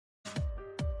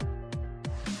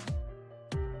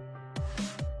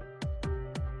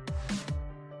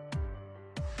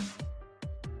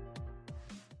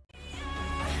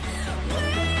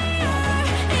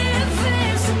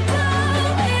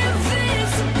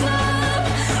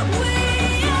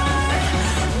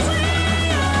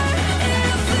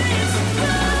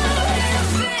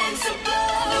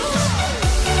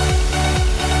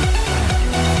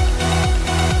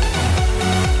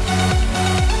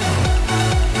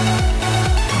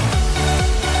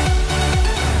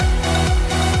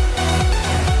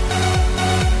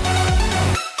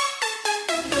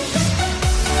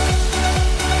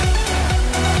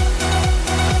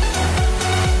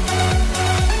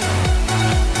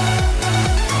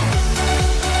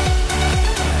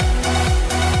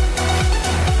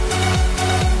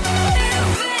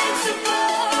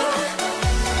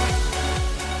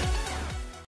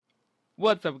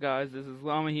What's up guys, this is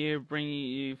Llama here bringing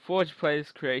you Forge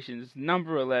Players Creations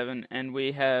number 11, and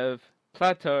we have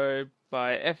Plateau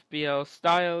by FPL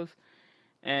Styles.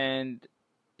 And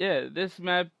yeah, this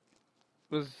map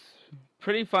was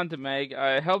pretty fun to make.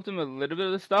 I helped him a little bit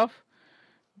of the stuff,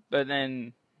 but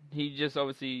then he just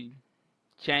obviously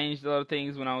changed a lot of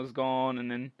things when I was gone, and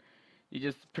then he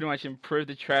just pretty much improved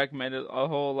the track, made it a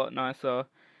whole lot nicer.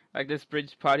 Like this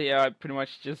bridge part here,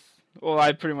 all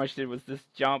I pretty much did was just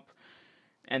jump,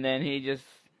 and then he just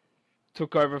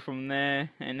took over from there,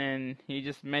 and then he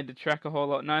just made the track a whole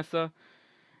lot nicer.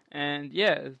 And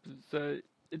yeah, so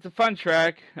it's a fun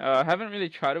track. I haven't really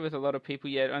tried it with a lot of people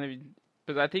yet, only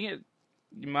because I think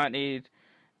you might need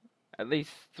at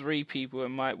least 3 people. It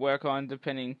might work on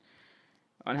depending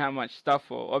on how much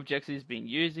stuff or objects he's been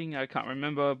using. I can't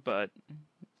remember, but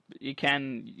you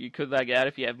could lag out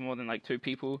if you have more than like 2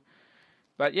 people.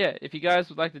 But yeah, if you guys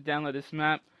would like to download this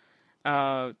map,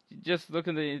 just look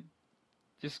in the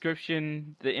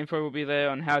description. The info will be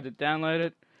there on how to download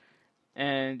it.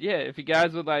 And yeah, if you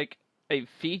guys would like a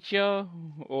feature,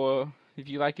 or if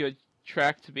you like your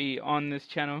track to be on this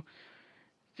channel,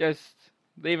 just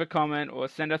leave a comment or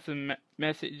send us a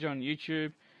message on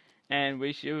YouTube, and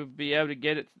we should be able to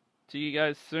get it to you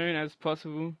guys soon as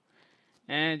possible.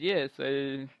 And yeah,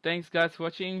 so thanks guys for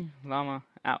watching. Llama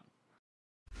out.